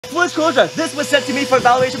Full disclosure, this was sent to me for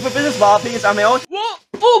evaluation purposes while opinions are my own. Whoa!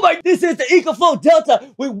 Oh my, this is the EcoFlow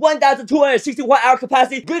Delta with 1,260 watt-hour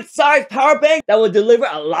capacity, good size power bank that will deliver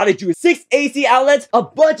a lot of juice. 6 AC outlets, a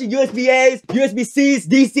bunch of USB-A's, USB-C's,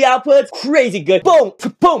 DC outputs, crazy good. Boom,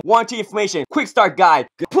 boom. Warranty information, quick start guide.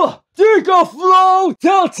 EcoFlow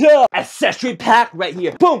Delta accessory pack right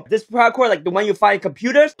here. Boom. This power cord, like the one you find in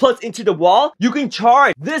computers, plugs into the wall. You can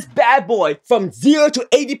charge this bad boy from 0 to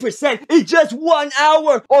 80% in just 1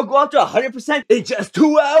 hour, or go up to 100% in just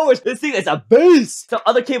 2 hours. This thing is a beast. Some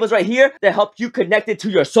other cables right here that help you connect it to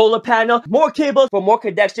your solar panel. More cables for more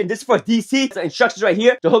connection. This is for DC. So instructions right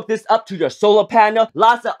here to hook this up to your solar panel.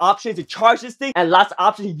 Lots of options to charge this thing, and lots of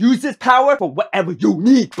options to use this power for whatever you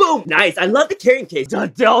need. Boom. Nice. I love the carrying case. The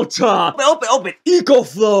Delta. Open.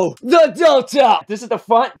 EcoFlow. The Delta. This is the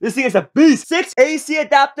front. This thing is a beast. 6 AC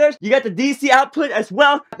adapters. You got the DC output as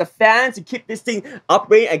well. The fans to keep this thing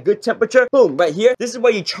operating at good temperature. Boom. Right here. This is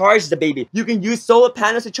where you charge the baby. You can use solar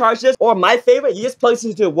panels to charge this, or my favorite, you just plug this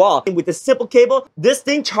into the wall. And with a simple cable, this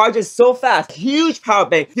thing charges so fast. Huge power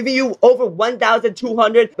bank, giving you over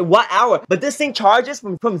 1,200 watt-hour. But this thing charges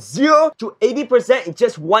from 0 to 80% in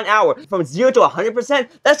just 1 hour. From 0 to 100%,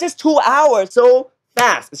 that's just 2 hours. So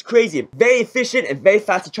fast. It's crazy. Very efficient and very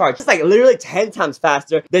fast to charge. It's like literally 10 times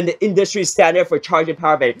faster than the industry standard for charging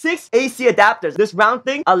power bank. 6 AC adapters. This round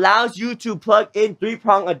thing allows you to plug in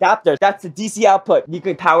 3-prong adapters. That's the DC output. You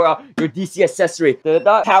can power up your DC accessory.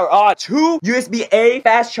 Power on 2 USB-A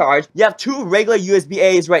fast charge. You have 2 regular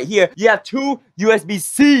USB-A's right here. You have 2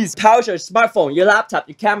 USB-C's. Powers your smartphone, your laptop,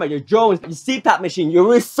 your camera, your drones, your CPAP machine, your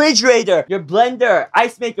refrigerator, your blender,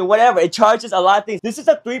 ice maker, whatever. It charges a lot of things. This is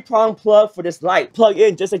a 3-prong plug for this light. Plug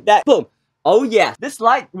in just like that. Boom. Oh yeah, this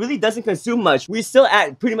light really doesn't consume much. We're still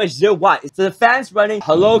at pretty much 0 watts. So the fan's running.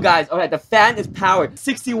 Hello guys. Alright, the fan is powered.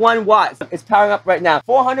 61 watts. It's powering up right now.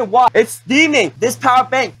 400 watts. It's steaming. This power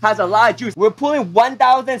bank has a lot of juice. We're pulling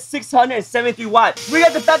 1,673 watts. We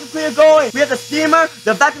got the vacuum cleaner going. We have the steamer,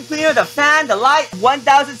 the vacuum cleaner, the fan, the light.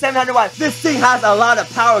 1,700 watts. This thing has a lot of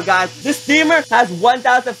power, guys. This steamer has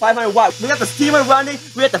 1,500 watts. We got the steamer running.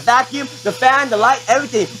 We got the vacuum, the fan, the light,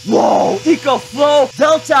 everything. Whoa! EcoFlow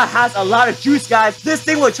Delta has a lot of juice, guys. This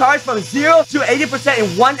thing will charge from 0 to 80%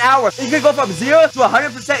 in 1 hour. You can go from 0 to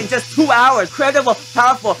 100% in just 2 hours. Incredible,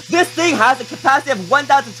 powerful. This thing has a capacity of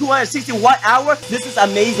 1,260 watt-hour. This is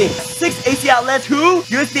amazing. 6 AC outlets, 2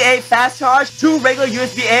 USB-A fast charge, 2 regular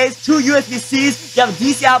USB-A's, 2 USB-C's. You have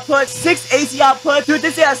DC output, 6 AC output. Dude,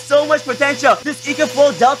 this thing has so much potential. This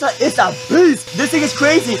EcoFlow Delta is a beast. This thing is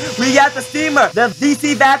crazy. We got the steamer, the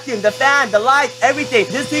DC vacuum, the fan, the light, everything.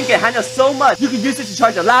 This thing can handle so much. You can use it to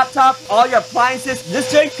charge a laptop, all your appliances.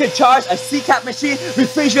 This thing can charge a CPAP machine,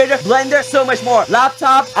 refrigerator, blender, so much more.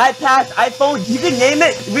 Laptop, iPad, iPhone, you can name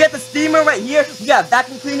it. We have the steamer right here. We got a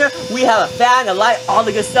vacuum cleaner. We have a fan, a light, all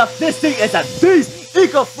the good stuff. This thing is a beast.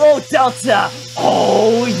 EcoFlow Delta.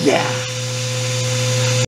 Oh yeah.